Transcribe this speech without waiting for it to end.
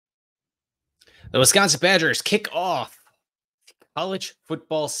The Wisconsin Badgers kick off college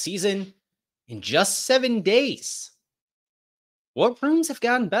football season in just 7 days. What rooms have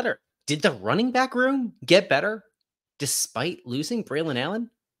gotten better? Did the running back room get better despite losing Braylon Allen?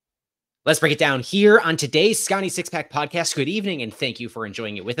 Let's break it down here on today's Scotty Six Pack podcast. Good evening, and thank you for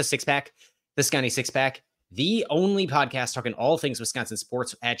enjoying it with a six pack. The Scotty Six Pack, the only podcast talking all things Wisconsin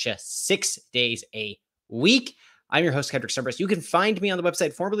sports at you 6 days a week. I'm your host, Kedrick Stumbris. You can find me on the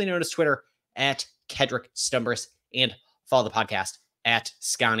website formerly known as Twitter at Kedrick Stumbris, and follow the podcast at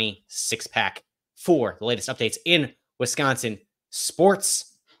Scotty Six Pack for the latest updates in Wisconsin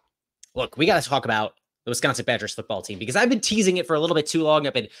sports. Look, we got to talk about the Wisconsin Badgers football team because I've been teasing it for a little bit too long.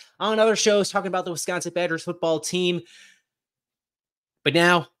 I've been on other shows talking about the Wisconsin Badgers football team. But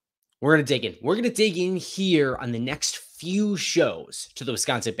now we're going to dig in. We're going to dig in here on the next few shows to the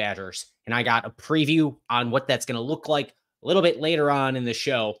Wisconsin Badgers. And I got a preview on what that's going to look like a little bit later on in the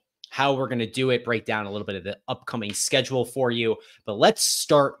show, how we're going to do it, break down a little bit of the upcoming schedule for you. But let's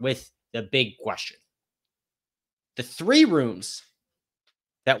start with the big question. The three rooms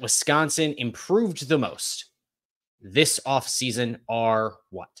that Wisconsin improved the most this offseason are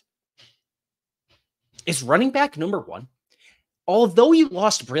what? Is running back number one? Although you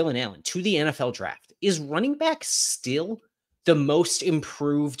lost Braylon Allen to the NFL draft, is running back still the most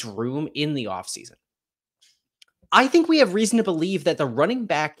improved room in the offseason? I think we have reason to believe that the running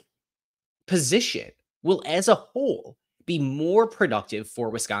back position will, as a whole, be more productive for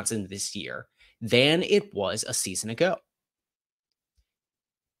Wisconsin this year than it was a season ago.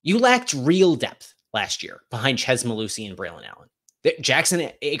 You lacked real depth last year behind Chez Mellusi and Braylon Allen.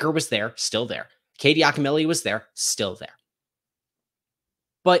 Jackson Aker was there, still there. Katie Akameli was there, still there.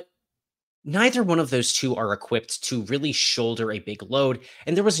 But neither one of those two are equipped to really shoulder a big load,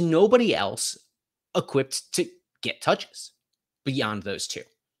 and there was nobody else equipped to get touches beyond those two.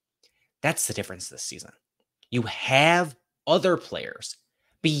 That's the difference this season. You have other players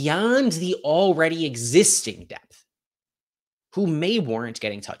beyond the already existing depth who may warrant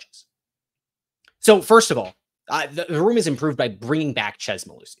getting touches. So first of all, the room is improved by bringing back Chez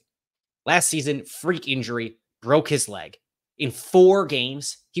Mellusi. Last season, freak injury, broke his leg. In 4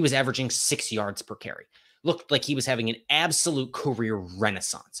 games, he was averaging 6 yards per carry. Looked like he was having an absolute career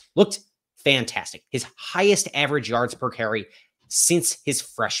renaissance. Looked fantastic. His highest average yards per carry since his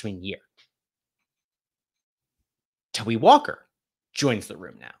freshman year. Tawee Walker joins the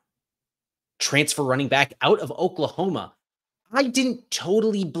room now. Transfer running back out of Oklahoma. I didn't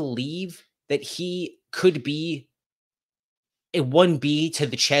totally believe that he could be a 1B to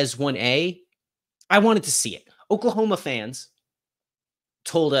the Chez 1A. I wanted to see it. Oklahoma fans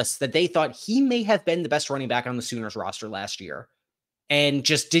told us that they thought he may have been the best running back on the Sooners roster last year and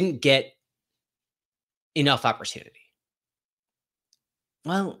just didn't get enough opportunity.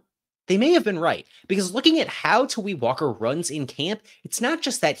 Well, they may have been right, because looking at how Tawee Walker runs in camp, it's not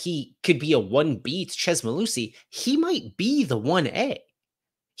just that he could be a 1B to Chez Mellusi, he might be the 1A.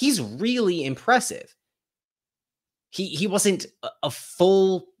 He's really impressive. He wasn't a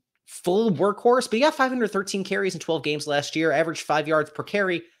full workhorse, but he got 513 carries in 12 games last year, averaged 5 yards per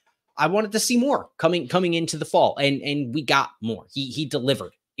carry. I wanted to see more coming into the fall, and we got more. He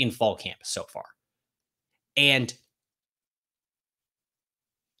delivered in fall camp so far. And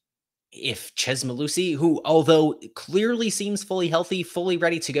if Chez Mellusi, who although clearly seems fully healthy, fully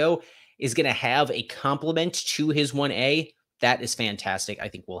ready to go, is going to have a complement to his 1A, that is fantastic. I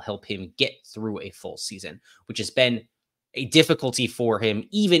think will help him get through a full season, which has been a difficulty for him,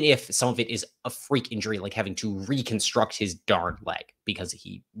 even if some of it is a freak injury, like having to reconstruct his darn leg because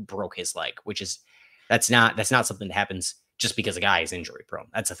he broke his leg, that's not something that happens just because a guy is injury prone.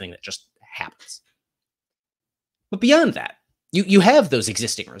 That's a thing that just happens. But beyond that, you have those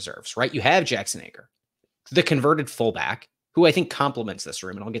existing reserves, right? You have Jackson Aker, the converted fullback, who I think complements this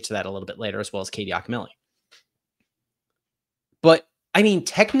room, and I'll get to that a little bit later, as well as Katie Akameli. But, I mean,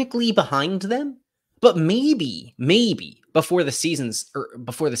 technically behind them, but maybe before the season's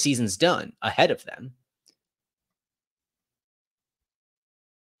done, ahead of them,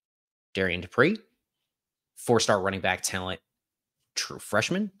 Darian Dupree, 4-star running back talent, true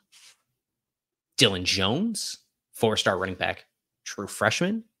freshman. Dylan Jones, 4-star running back, true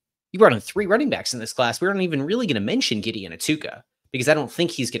freshman. You brought in 3 running backs in this class. We're not even really going to mention Gideon Atuka because I don't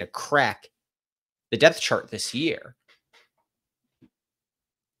think he's going to crack the depth chart this year.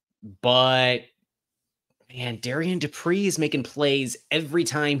 But, man, Darian Dupree is making plays every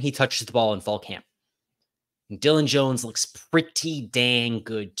time he touches the ball in fall camp. And Dylan Jones looks pretty dang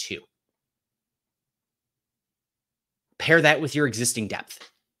good, too. Pair that with your existing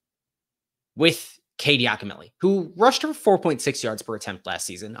depth. With Katie Akameli, who rushed for 4.6 yards per attempt last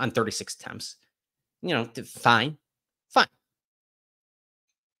season on 36 attempts. Fine. Fine.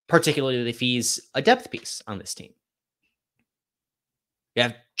 Particularly if he's a depth piece on this team. You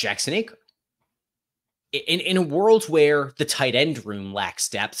have Jackson Aker. In a world where the tight end room lacks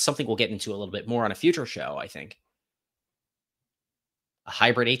depth, something we'll get into a little bit more on a future show, I think. A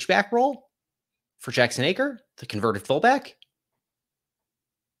hybrid H-back role for Jackson Aker, the converted fullback.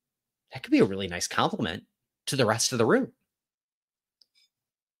 That could be a really nice compliment to the rest of the room.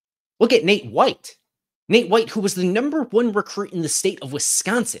 Look at Nate White. Nate White, who was the #1 recruit in the state of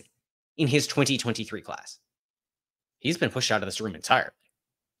Wisconsin in his 2023 class. He's been pushed out of this room entirely.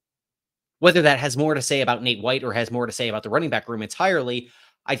 Whether that has more to say about Nate White or has more to say about the running back room entirely,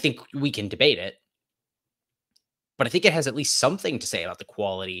 I think we can debate it. But I think it has at least something to say about the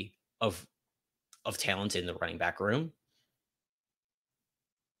quality of talent in the running back room.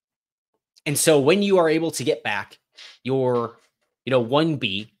 And so when you are able to get back your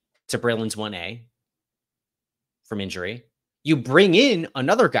 1B to Braylon's 1A from injury, you bring in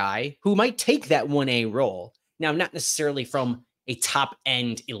another guy who might take that 1A role. Now, not necessarily from a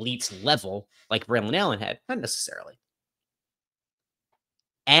top-end elite level like Braylon Allen had, not necessarily.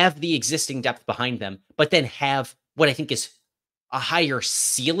 Have the existing depth behind them, but then have what I think is a higher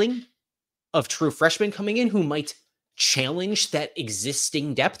ceiling of true freshmen coming in who might challenge that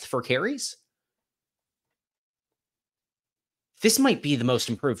existing depth for carries. This might be the most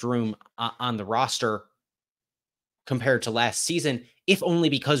improved room on the roster compared to last season, if only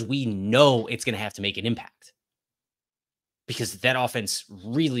because we know it's going to have to make an impact. Because that offense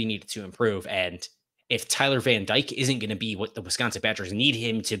really needed to improve. And if Tyler Van Dyke isn't going to be what the Wisconsin Badgers need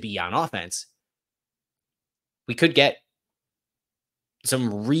him to be on offense, we could get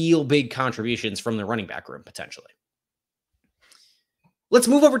some real big contributions from the running back room, potentially. Let's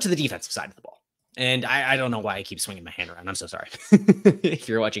move over to the defensive side of the ball. And I don't know why I keep swinging my hand around. I'm so sorry. If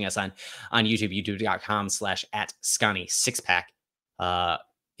you're watching us on YouTube, youtube.com/@Scotty6pack.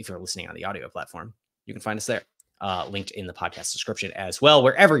 If you're listening on the audio platform, you can find us there. Linked in the podcast description as well,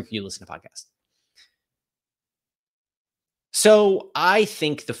 wherever you listen to podcasts. So I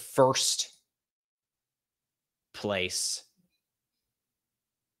think the first place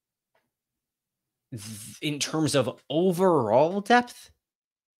in terms of overall depth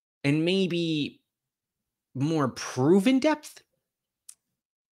and maybe more proven depth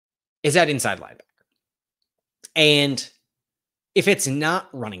is at inside linebacker. And if it's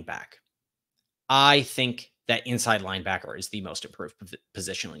not running back, I think that inside linebacker is the most improved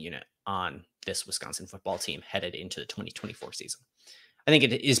positional unit on this Wisconsin football team headed into the 2024 season. I think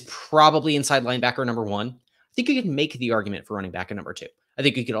it is probably inside linebacker #1. I think you can make the argument for running back at #2. I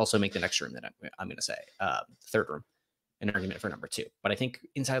think you could also make the next room that I'm going to say, third room, an argument for #2. But I think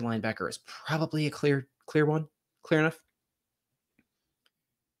inside linebacker is probably a clear one, clear enough.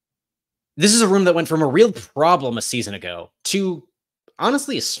 This is a room that went from a real problem a season ago to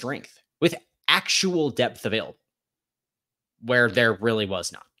honestly a strength with actual depth available, where there really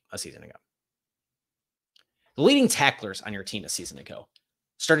was not a season ago. The leading tacklers on your team a season ago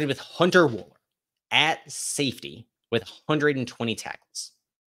started with Hunter Wohler at safety with 120 tackles.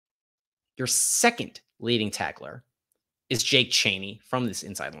 Your second leading tackler is Jake Chaney from this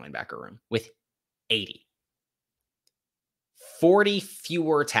inside linebacker room with 80. 40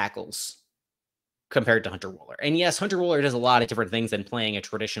 fewer tackles compared to Hunter Wohler. And yes, Hunter Wohler does a lot of different things than playing a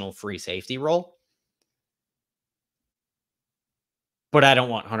traditional free safety role. But I don't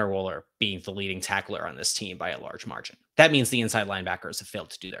want Hunter Wohler being the leading tackler on this team by a large margin. That means the inside linebackers have failed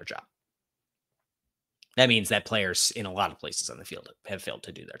to do their job. That means that players in a lot of places on the field have failed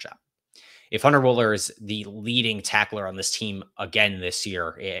to do their job. If Hunter Wohler is the leading tackler on this team again this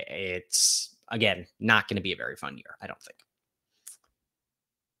year, it's, again, not going to be a very fun year, I don't think.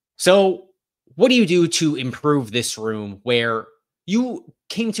 So what do you do to improve this room where you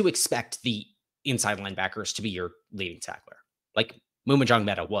came to expect the inside linebackers to be your leading tackler? Like Mumajong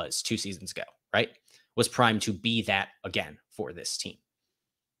Meta was 2 seasons ago, right? Was primed to be that again for this team.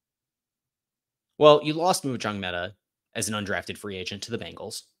 Well, you lost Mumajong Meta as an undrafted free agent to the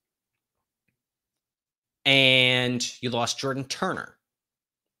Bengals. And you lost Jordan Turner,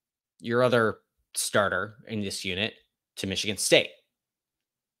 your other starter in this unit, to Michigan State.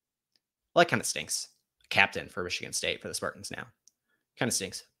 Well, that kind of stinks. Captain for Michigan State for the Spartans now. Kind of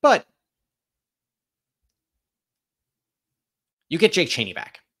stinks. But you get Jake Chaney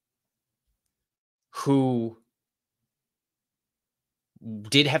back, who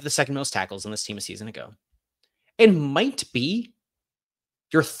did have the second most tackles on this team a season ago, and might be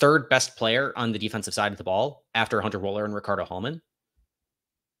your third best player on the defensive side of the ball after Hunter Wohler and Ricardo Hallman.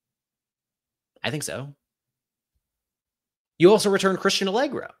 I think so. You also return Christian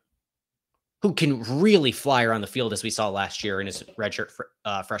Allegro, who can really fly around the field as we saw last year in his redshirt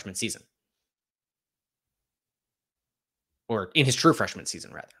freshman season, or in his true freshman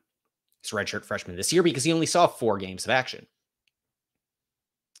season, rather. His redshirt freshman this year because he only saw 4 games of action.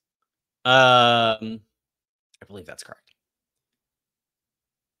 I believe that's correct.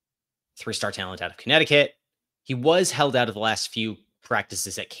 3-star talent out of Connecticut. He was held out of the last few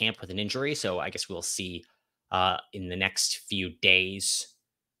practices at camp with an injury, so I guess we'll see in the next few days,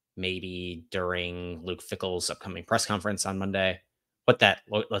 maybe during Luke Fickell's upcoming press conference on Monday, what that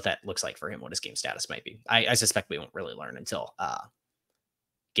looks like for him, what his game status might be. I suspect we won't really learn until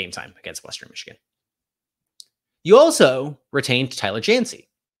game time against Western Michigan. You also retained Tyler Jancy.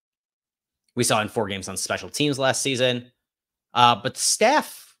 We saw in 4 games on special teams last season, but the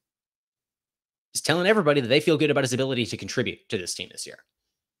staff is telling everybody that they feel good about his ability to contribute to this team this year.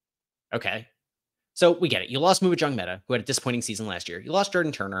 Okay. So we get it. You lost Muvajong Meta, who had a disappointing season last year. You lost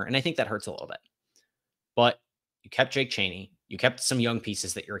Jordan Turner, and I think that hurts a little bit. But you kept Jake Chaney. You kept some young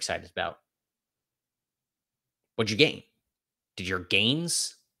pieces that you're excited about. What'd you gain? Did your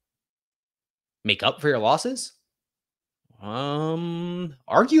gains make up for your losses?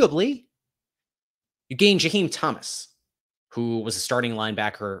 Arguably. You gained Jaheim Thomas, who was a starting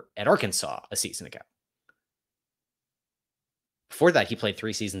linebacker at Arkansas a season ago. Before that, he played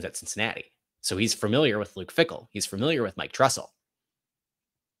 3 seasons at Cincinnati. So he's familiar with Luke Fickell. He's familiar with Mike Tressel.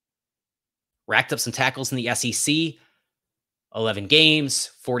 Racked up some tackles in the SEC. 11 games,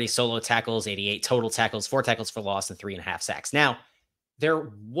 40 solo tackles, 88 total tackles, 4 tackles for loss, and 3.5 sacks. Now, there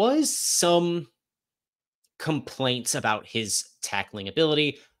was some complaints about his tackling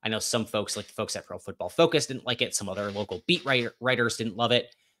ability. I know some folks, like the folks at Pro Football Focus, didn't like it. Some other local beat writers didn't love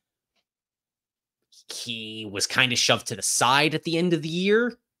it. He was kind of shoved to the side at the end of the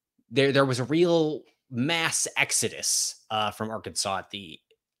year. There was a real mass exodus from Arkansas at the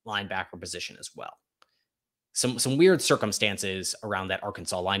linebacker position as well. Some weird circumstances around that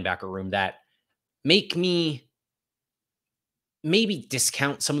Arkansas linebacker room that make me maybe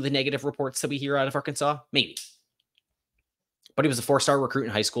discount some of the negative reports that we hear out of Arkansas. Maybe. But he was a 4-star recruit in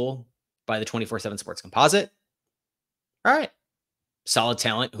high school by the 24/7 Sports Composite. All right. Solid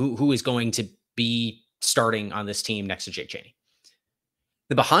talent who is going to be starting on this team next to Jake Chaney.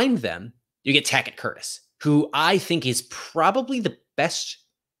 Then behind them, you get Tackett Curtis, who I think is probably the best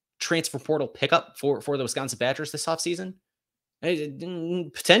transfer portal pickup for the Wisconsin Badgers this offseason.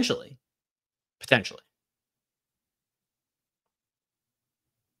 Potentially.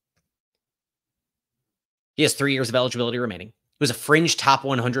 He has 3 years of eligibility remaining. He was a fringe top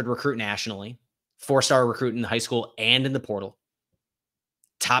 100 recruit nationally, 4-star recruit in the high school and in the portal,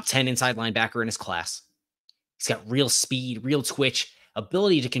 top 10 inside linebacker in his class. He's got real speed, real twitch,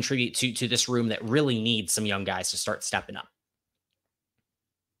 ability to contribute to this room that really needs some young guys to start stepping up.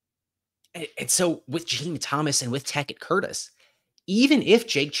 And so with Jaheim Thomas and with Tackett Curtis, even if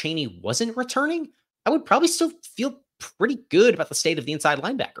Jake Chaney wasn't returning, I would probably still feel pretty good about the state of the inside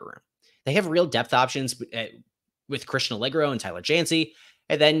linebacker room. They have real depth options with Christian Allegro and Tyler Jancy,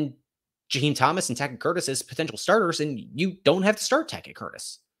 and then Jaheim Thomas and Tackett Curtis as potential starters, and you don't have to start Tackett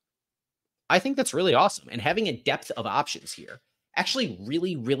Curtis. I think that's really awesome. And having a depth of options here actually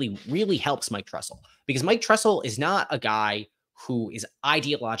really, really, really helps Mike Tressel, because Mike Tressel is not a guy who is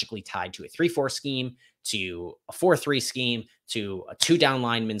ideologically tied to a 3-4 scheme, to a 4-3 scheme, to a 2-down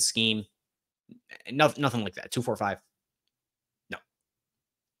lineman scheme. Nothing like that. 2-4-5. No.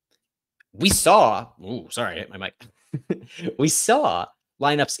 We saw, sorry, I hit my mic. We saw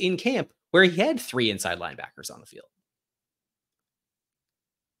lineups in camp where he had 3 inside linebackers on the field.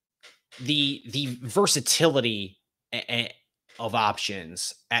 The versatility of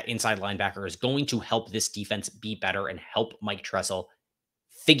options at inside linebacker is going to help this defense be better and help Mike Tressel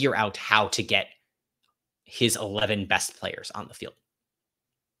figure out how to get his 11 best players on the field.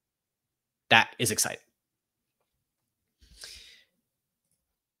 That is exciting.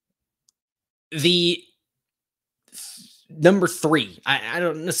 The number 3, I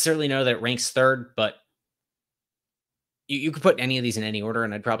don't necessarily know that it ranks 3rd, but you could put any of these in any order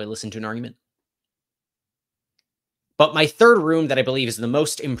and I'd probably listen to an argument. But my 3rd room that I believe is the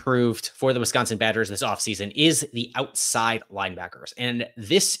most improved for the Wisconsin Badgers this offseason is the outside linebackers. And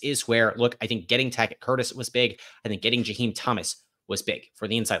this is where, look, I think getting Tackett Curtis was big. I think getting Jaheim Thomas was big for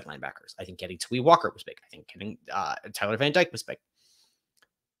the inside linebackers. I think getting Tawee Walker was big. I think getting Tyler Van Dyke was big.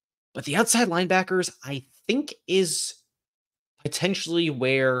 But the outside linebackers, I think, is potentially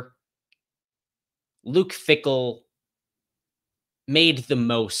where Luke Fickell made the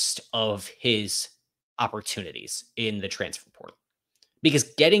most of his opportunities in the transfer portal, because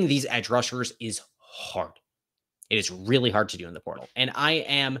getting these edge rushers is hard. It is really hard to do in the portal. And I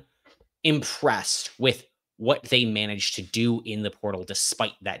am impressed with what they managed to do in the portal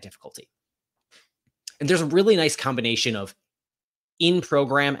despite that difficulty. And there's a really nice combination of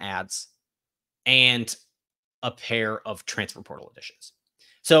in-program ads and a pair of transfer portal additions.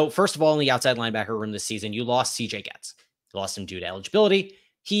 So first of all, in the outside linebacker room this season, you lost CJ Getz. You lost him due to eligibility.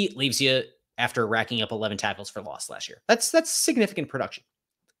 He leaves you after racking up 11 tackles for loss last year. That's significant production.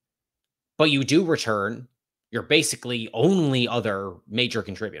 But you do return your basically only other major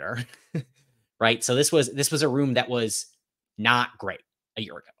contributor, right? So this was a room that was not great a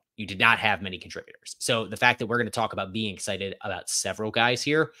year ago. You did not have many contributors. So the fact that we're going to talk about being excited about several guys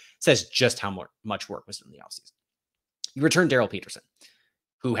here says just how much work was done in the offseason. You return Daryl Peterson,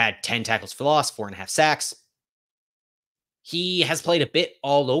 who had 10 tackles for loss, 4.5 sacks. He has played a bit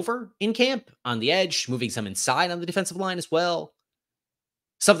all over in camp, on the edge, moving some inside on the defensive line as well.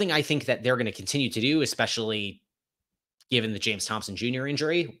 Something I think that they're going to continue to do, especially given the James Thompson Jr.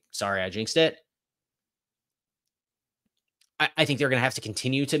 injury. Sorry, I jinxed it. I think they're going to have to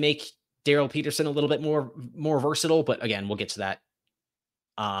continue to make Daryl Peterson a little bit more versatile. But again, we'll get to that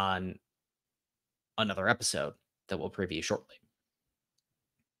on another episode that we'll preview shortly.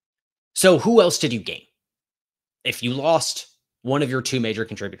 So who else did you gain? If you lost one of your two major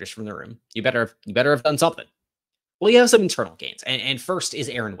contributors from the room, you better have done something. Well, you have some internal gains. And first is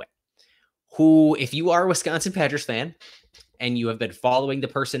Aaron Witt, who, if you are a Wisconsin Badgers fan and you have been following the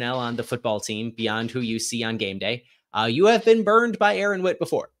personnel on the football team beyond who you see on game day, you have been burned by Aaron Witt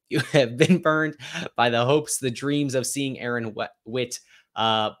before. You have been burned by the hopes, the dreams of seeing Aaron Witt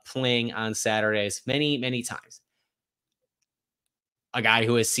playing on Saturdays many, many times. A guy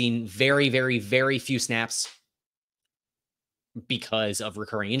who has seen very, very, very few snaps because of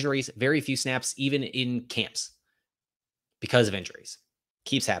recurring injuries, very few snaps even in camps because of injuries.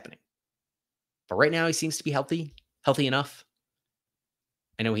 Keeps happening. But right now he seems to be healthy enough.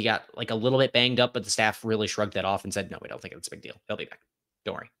 I know he got like a little bit banged up, but the staff really shrugged that off and said, no, we don't think it's a big deal. He'll be back.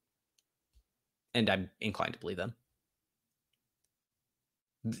 Don't worry. And I'm inclined to believe them.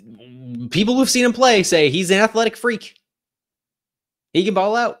 People who've seen him play say he's an athletic freak. He can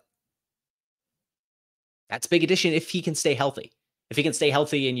ball out. That's a big addition if he can stay healthy. If he can stay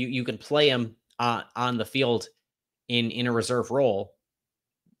healthy and you can play him on the field in a reserve role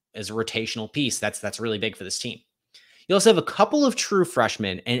as a rotational piece, that's really big for this team. You also have a couple of true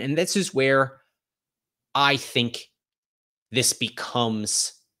freshmen, and this is where I think this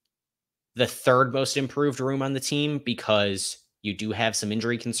becomes the third most improved room on the team, because you do have some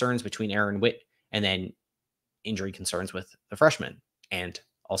injury concerns between Aaron Witt and then injury concerns with the freshmen, and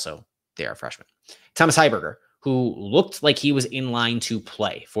also they are freshmen. Thomas Heiberger, who looked like he was in line to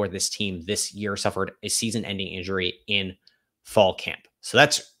play for this team this year, suffered a season-ending injury in fall camp. So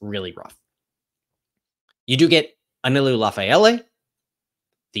that's really rough. You do get Anilu Lafayette,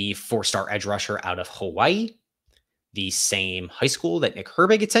 the 4-star edge rusher out of Hawaii, the same high school that Nick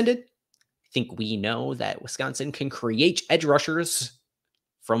Herbig attended. I think we know that Wisconsin can create edge rushers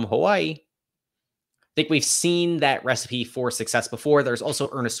from Hawaii. I think we've seen that recipe for success before. There's also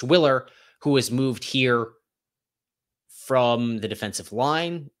Ernest Willer, who has moved here from the defensive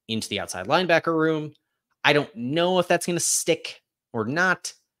line into the outside linebacker room. I don't know if that's going to stick or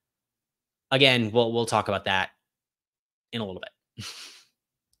not. Again, we'll talk about that in a little bit.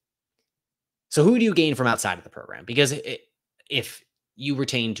 So who do you gain from outside of the program? Because if you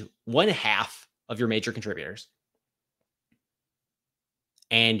retained one half of your major contributors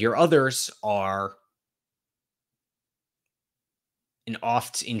and your others are an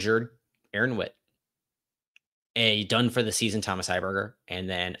oft-injured Aaron Witt, a done-for-the-season Thomas Heiberger, and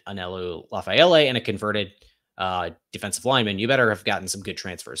then Anilu Lafayette and a converted defensive lineman, you better have gotten some good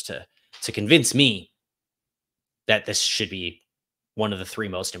transfers to convince me that this should be one of the three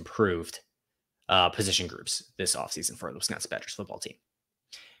most improved position groups this offseason for the Wisconsin Badgers football team.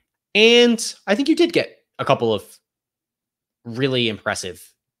 And I think you did get a couple of really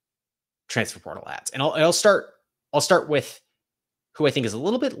impressive transfer portal ads. And I'll start with who I think is a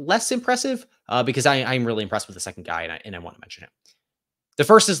little bit less impressive, because I'm really impressed with the second guy, and I want to mention him. The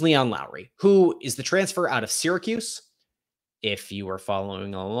first is Leon Lowry, who is the transfer out of Syracuse. If you were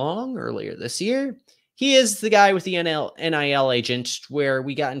following along earlier this year, he is the guy with the NIL agent where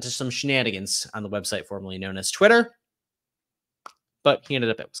we got into some shenanigans on the website formerly known as Twitter, but he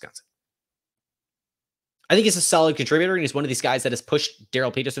ended up at Wisconsin. I think he's a solid contributor, and he's one of these guys that has pushed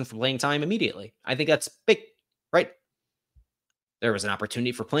Daryl Peterson for playing time immediately. I think that's big, right? There was an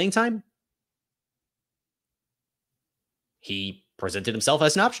opportunity for playing time. He presented himself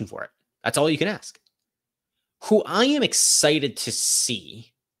as an option for it. That's all you can ask. Who I am excited to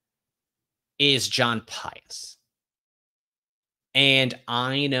see is John Pius. And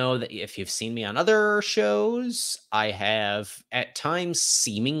I know that if you've seen me on other shows, I have at times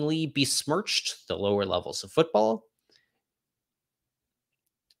seemingly besmirched the lower levels of football.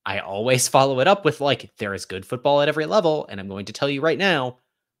 I always follow it up with like, there is good football at every level. And I'm going to tell you right now,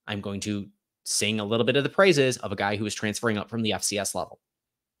 I'm going to sing a little bit of the praises of a guy who is transferring up from the FCS level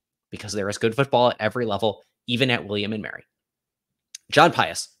because there is good football at every level, even at William and Mary. John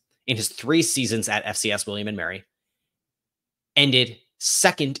Pius, in his 3 seasons at FCS William and Mary, ended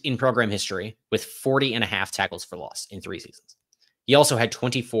second in program history with 40 and a half tackles for loss in 3 seasons. He also had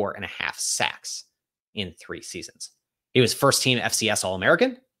 24 and a half sacks in 3 seasons. He was first team FCS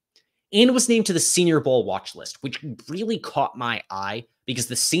All-American and was named to the Senior Bowl watch list, which really caught my eye because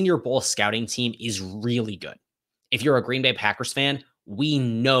the Senior Bowl scouting team is really good. If you're a Green Bay Packers fan, we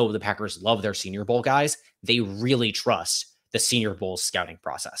know the Packers love their Senior Bowl guys. They really trust the Senior Bowl scouting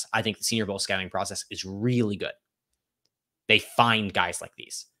process. I think the Senior Bowl scouting process is really good. They find guys like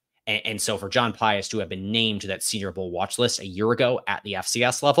these. And so for John Pius to have been named to that Senior Bowl watch list a year ago at the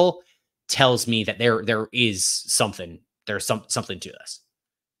FCS level tells me that there is something. There's something to this.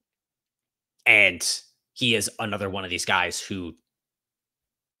 And he is another one of these guys who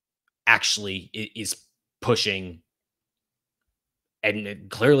actually is pushing and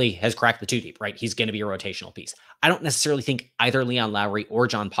clearly has cracked the 2 deep, right? He's going to be a rotational piece. I don't necessarily think either Leon Lowry or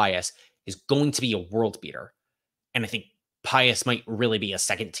John Pius is going to be a world beater. And I think Pius might really be a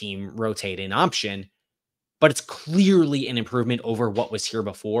second team rotating option, but it's clearly an improvement over what was here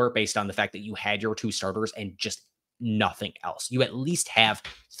before based on the fact that you had your 2 starters and just nothing else. You at least have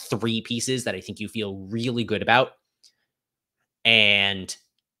 3 pieces that I think you feel really good about. And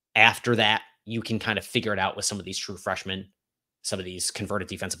after that, you can kind of figure it out with some of these true freshmen, some of these converted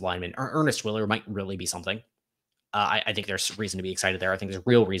defensive linemen. Ernest Willer might really be something. I think there's reason to be excited there. I think there's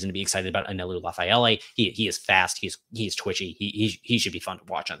real reason to be excited about Anelu Lafayette. He is fast. He's twitchy. He should be fun to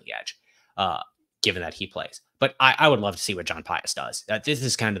watch on the edge, given that he plays. But I would love to see what John Pius does. This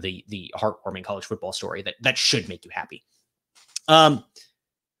is kind of the heartwarming college football story that should make you happy. So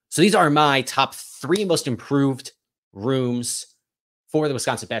these are my top 3 most improved rooms for the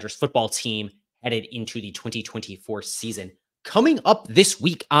Wisconsin Badgers football team headed into the 2024 season. Coming up this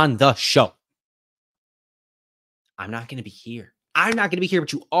week on the show, I'm not going to be here. I'm not going to be here,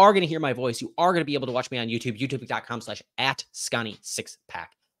 but you are going to hear my voice. You are going to be able to watch me on YouTube, youtube.com/@Scotty6pack.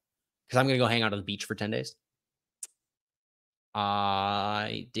 Because I'm going to go hang out on the beach for 10 days.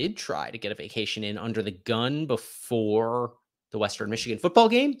 I did try to get a vacation in under the gun before the Western Michigan football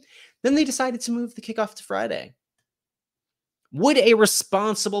game. Then they decided to move the kickoff to Friday. Would a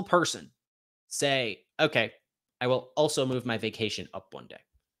responsible person say, okay, I will also move my vacation up one day?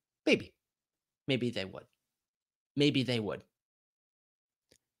 Maybe. Maybe they would. Maybe they would.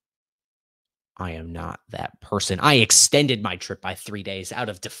 I am not that person. I extended my trip by 3 days out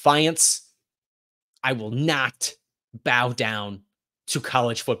of defiance. I will not bow down to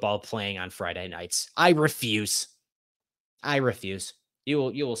college football playing on Friday nights. I refuse. I refuse. You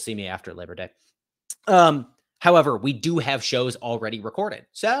will see me after Labor Day. However, we do have shows already recorded.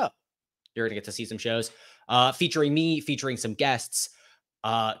 So you're going to get to see some shows featuring me, featuring some guests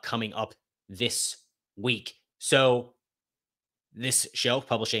coming up this week. So this show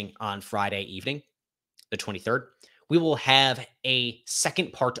publishing on Friday evening, the 23rd, we will have a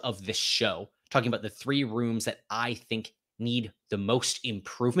second part of this show talking about the 3 rooms that I think need the most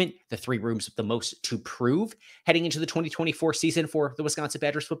improvement, the 3 rooms with the most to prove heading into the 2024 season for the Wisconsin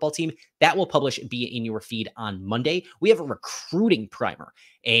Badgers football team. That will publish and be in your feed on Monday. We have a recruiting primer,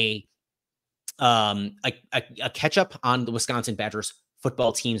 a catch up on the Wisconsin Badgers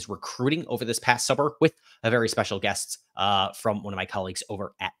football team's recruiting over this past summer with a very special guest from one of my colleagues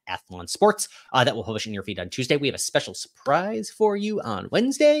over at Athlon Sports that will publish in your feed on Tuesday. We have a special surprise for you on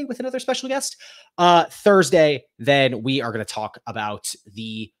Wednesday with another special guest. Thursday, then we are going to talk about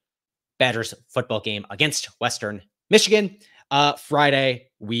the Badgers football game against Western Michigan.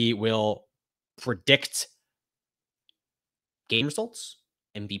 Friday, we will predict game results,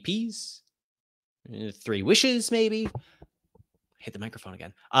 MVPs, 3 wishes, maybe. Hit the microphone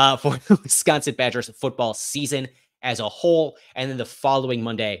again. For the Wisconsin Badgers football season as a whole. And then the following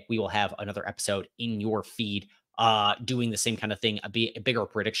Monday, we will have another episode in your feed doing the same kind of thing, a bigger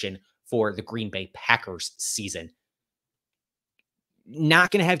prediction for the Green Bay Packers season. Not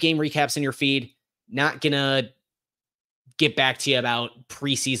going to have game recaps in your feed. Not going to get back to you about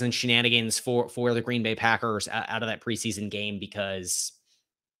preseason shenanigans for the Green Bay Packers out of that preseason game because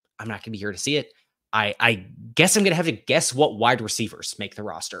I'm not going to be here to see it. I guess I'm going to have to guess what wide receivers make the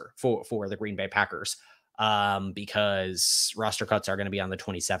roster for the Green Bay Packers because roster cuts are going to be on the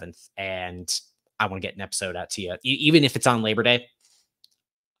 27th. And I want to get an episode out to you, even if it's on Labor Day.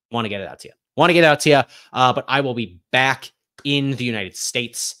 Want to get it out to you. But I will be back in the United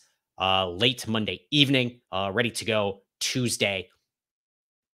States late Monday evening, ready to go Tuesday.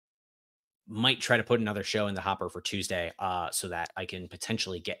 Might try to put another show in the hopper for Tuesday so that I can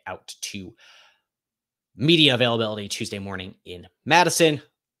potentially get out to media availability Tuesday morning in Madison.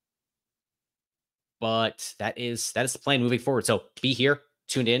 But that is the plan moving forward. So be here,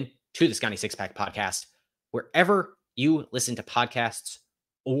 tuned in to the Scotty Six Pack podcast, wherever you listen to podcasts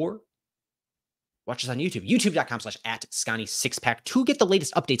or watch us on YouTube, youtube.com/@Scotty6Pack. To get the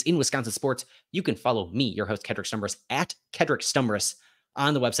latest updates in Wisconsin sports, you can follow me, your host, Kedrick Stumbris, @KedrickStumbris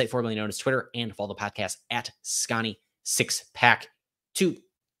on the website formerly known as Twitter, and follow the podcast @Scotty6Pack to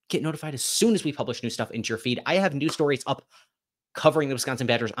get notified as soon as we publish new stuff into your feed. I have news stories up covering the Wisconsin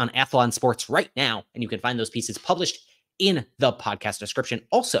Badgers on Athlon Sports right now, and you can find those pieces published in the podcast description.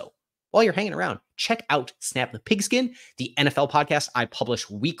 Also, while you're hanging around, check out Snap the Pigskin, the NFL podcast I publish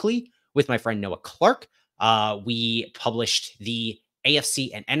weekly with my friend Noah Clark. We published the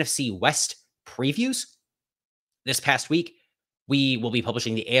AFC and NFC West previews this past week. We will be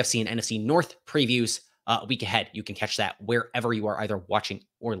publishing the AFC and NFC North previews a week ahead. You can catch that wherever you are either watching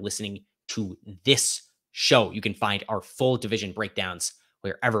or listening to this show. You can find our full division breakdowns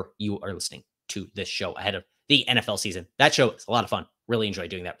wherever you are listening to this show ahead of the NFL season. That show is a lot of fun. Really enjoy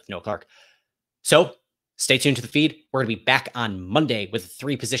doing that with Noah Clark. So stay tuned to the feed. We're going to be back on Monday with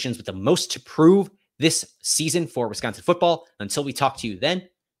 3 positions with the most to prove this season for Wisconsin football. Until we talk to you then,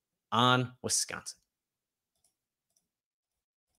 on Wisconsin.